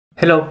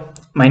Hello,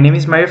 my name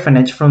is Mario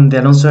Fanech from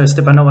the Alonso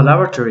Estepanova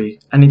Laboratory,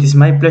 and it is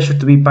my pleasure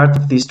to be part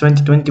of this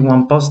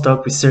 2021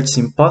 postdoc research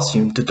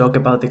symposium to talk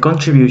about the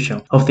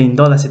contribution of the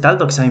indole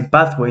acetaldioxine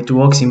pathway to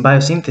auxin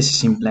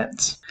biosynthesis in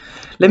plants.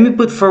 Let me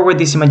put forward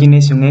this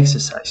imagination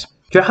exercise.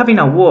 You're having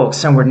a walk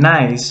somewhere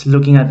nice,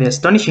 looking at the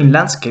astonishing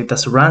landscape that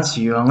surrounds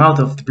you, and out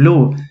of the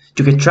blue,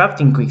 you get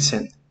trapped in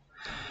quicksand.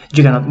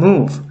 You cannot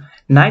move.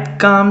 Night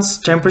comes,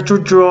 temperature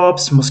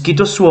drops,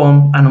 mosquitoes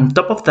swarm, and on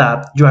top of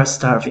that, you are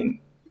starving.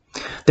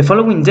 The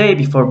following day,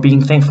 before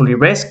being thankfully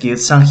rescued,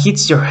 sun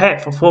hits your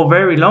head for 4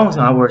 very long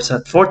hours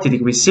at 40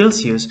 degrees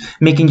Celsius,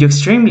 making you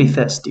extremely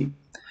thirsty.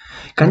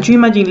 Can't you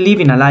imagine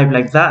living a life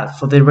like that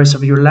for the rest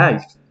of your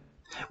life?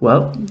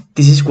 Well,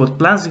 this is what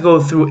plants go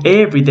through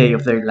every day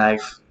of their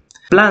life.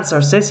 Plants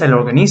are sessile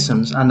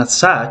organisms, and as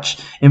such,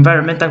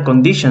 environmental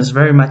conditions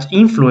very much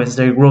influence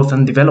their growth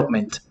and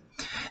development.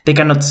 They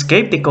cannot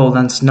escape the cold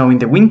and snow in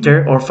the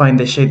winter or find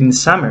the shade in the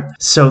summer.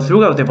 So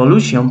throughout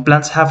evolution,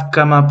 plants have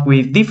come up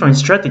with different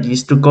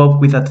strategies to cope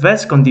with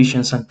adverse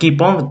conditions and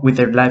keep on with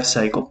their life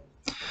cycle.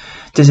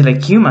 Just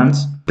like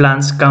humans,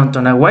 plants count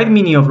on a wide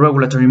menu of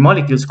regulatory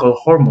molecules called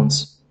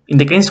hormones. In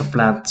the case of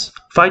plants,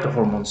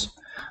 phytohormones.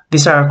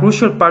 These are a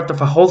crucial part of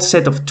a whole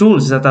set of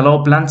tools that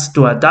allow plants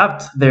to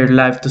adapt their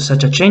life to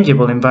such a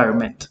changeable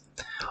environment.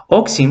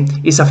 Auxin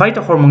is a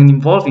phytohormone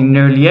involved in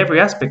nearly every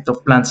aspect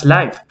of plant's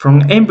life,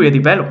 from embryo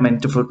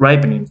development to fruit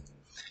ripening.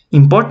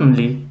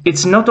 Importantly,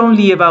 it's not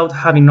only about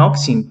having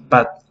auxin,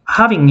 but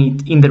having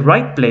it in the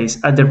right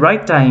place at the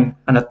right time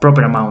and at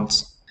proper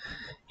amounts.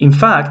 In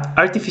fact,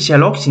 artificial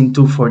auxin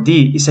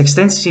 2,4-D is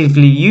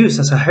extensively used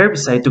as a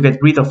herbicide to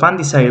get rid of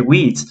undesired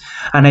weeds,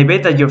 and I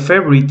bet that your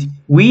favorite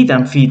weed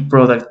and feed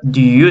product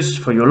you use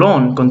for your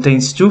lawn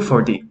contains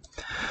 2,4-D.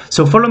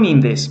 So follow me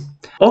in this.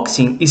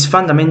 Auxin is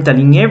fundamental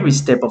in every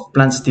step of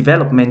plants'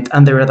 development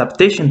and their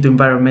adaptation to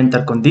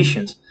environmental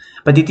conditions,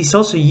 but it is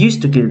also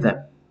used to kill them.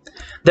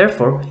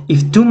 Therefore,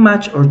 if too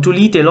much or too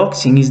little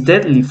auxin is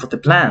deadly for the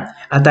plant,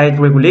 a tight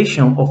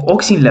regulation of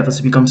auxin levels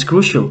becomes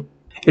crucial.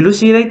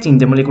 Elucidating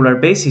the molecular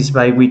basis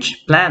by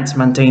which plants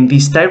maintain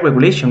this tight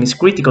regulation is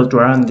critical to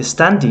our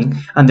understanding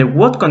under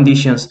what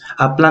conditions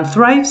a plant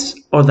thrives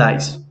or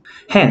dies.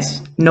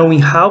 Hence, knowing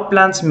how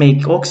plants make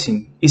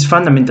auxin is a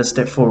fundamental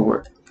step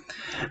forward.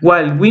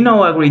 While we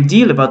know a great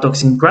deal about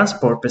auxin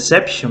transport,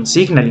 perception,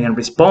 signaling, and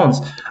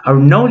response, our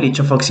knowledge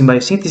of auxin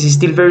biosynthesis is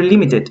still very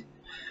limited.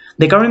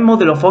 The current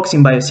model of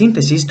auxin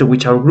biosynthesis, to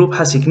which our group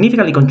has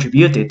significantly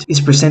contributed, is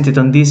presented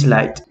on this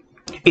slide.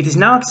 It is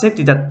now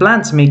accepted that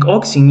plants make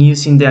auxin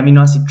using the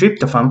amino acid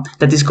tryptophan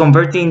that is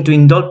converted into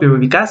indole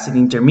pyruvic acid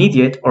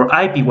intermediate, or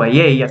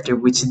IPYA, after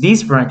which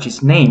this branch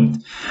is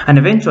named, and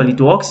eventually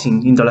to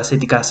auxin indole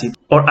acetic acid,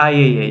 or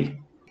IAA.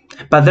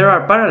 But there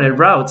are parallel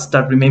routes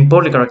that remain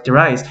poorly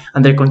characterized,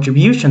 and their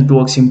contribution to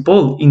auxin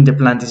pull in the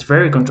plant is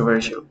very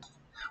controversial.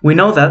 We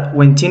know that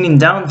when tuning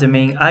down the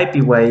main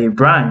IPYA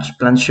branch,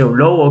 plants show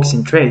low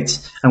auxin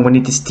traits, and when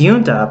it is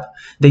tuned up,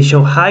 they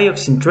show high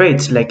auxin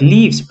traits like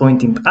leaves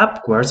pointing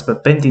upwards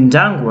but bending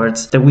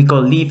downwards that we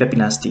call leaf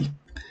epinasty.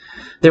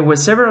 There were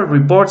several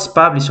reports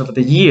published over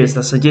the years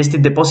that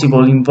suggested the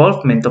possible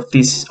involvement of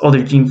these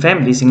other gene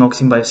families in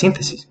auxin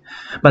biosynthesis,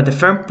 but the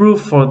firm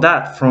proof for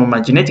that from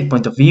a genetic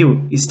point of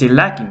view is still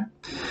lacking.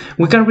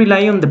 We can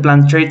rely on the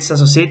plant traits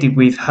associated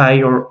with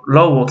high or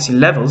low auxin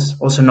levels,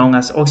 also known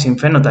as auxin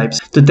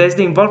phenotypes, to test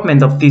the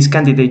involvement of these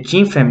candidate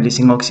gene families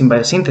in auxin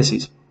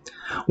biosynthesis.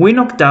 We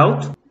knocked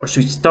out, or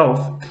switched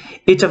off,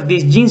 each of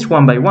these genes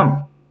one by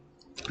one.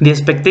 The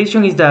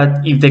expectation is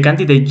that if the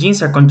candidate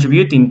genes are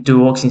contributing to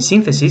auxin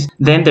synthesis,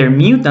 then their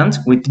mutants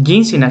with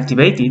genes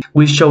inactivated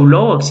will show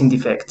low auxin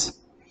defects.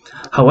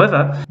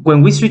 However,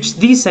 when we switched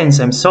these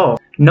enzymes off,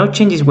 no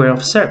changes were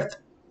observed.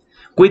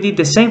 We did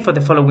the same for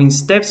the following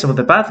steps of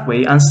the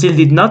pathway and still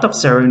did not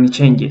observe any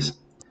changes.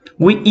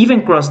 We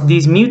even crossed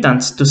these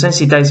mutants to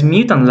sensitize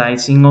mutant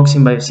lights in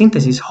auxin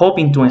biosynthesis,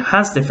 hoping to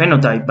enhance the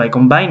phenotype by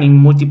combining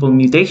multiple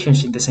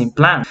mutations in the same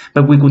plant,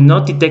 but we could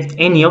not detect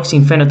any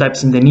auxin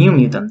phenotypes in the new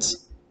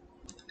mutants.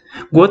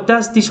 What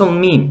does this all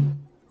mean?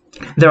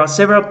 There are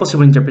several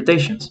possible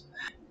interpretations.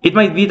 It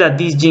might be that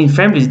these gene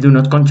families do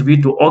not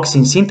contribute to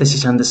auxin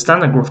synthesis under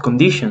standard growth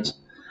conditions,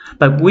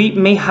 but we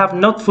may have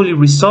not fully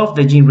resolved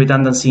the gene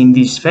redundancy in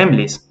these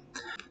families.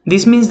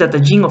 This means that a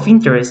gene of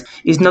interest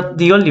is not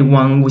the only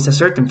one with a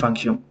certain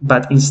function,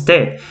 but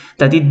instead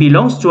that it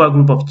belongs to a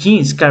group of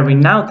genes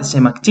carrying out the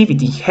same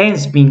activity,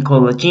 hence being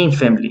called a gene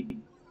family.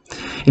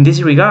 In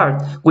this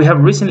regard, we have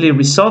recently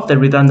resolved the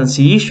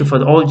redundancy issue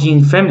for all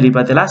gene family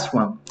but the last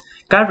one.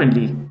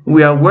 Currently,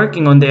 we are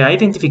working on the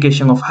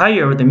identification of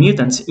higher order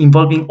mutants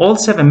involving all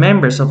 7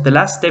 members of the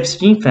last steps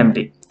gene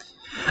family.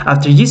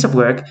 After years of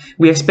work,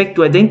 we expect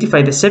to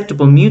identify the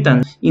septuple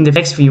mutant in the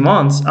next few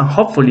months and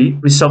hopefully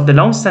resolve the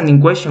long-standing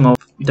question of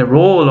the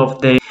role of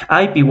the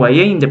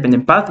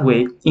IPYA-independent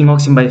pathway in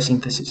auxin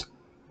biosynthesis.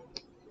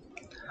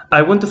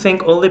 I want to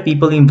thank all the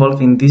people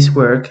involved in this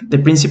work, the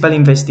principal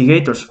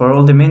investigators for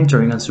all the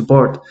mentoring and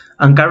support,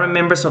 and current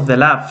members of the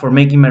lab for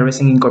making my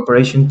recent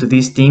incorporation to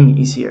this team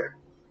easier.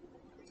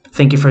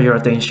 Thank you for your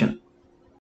attention.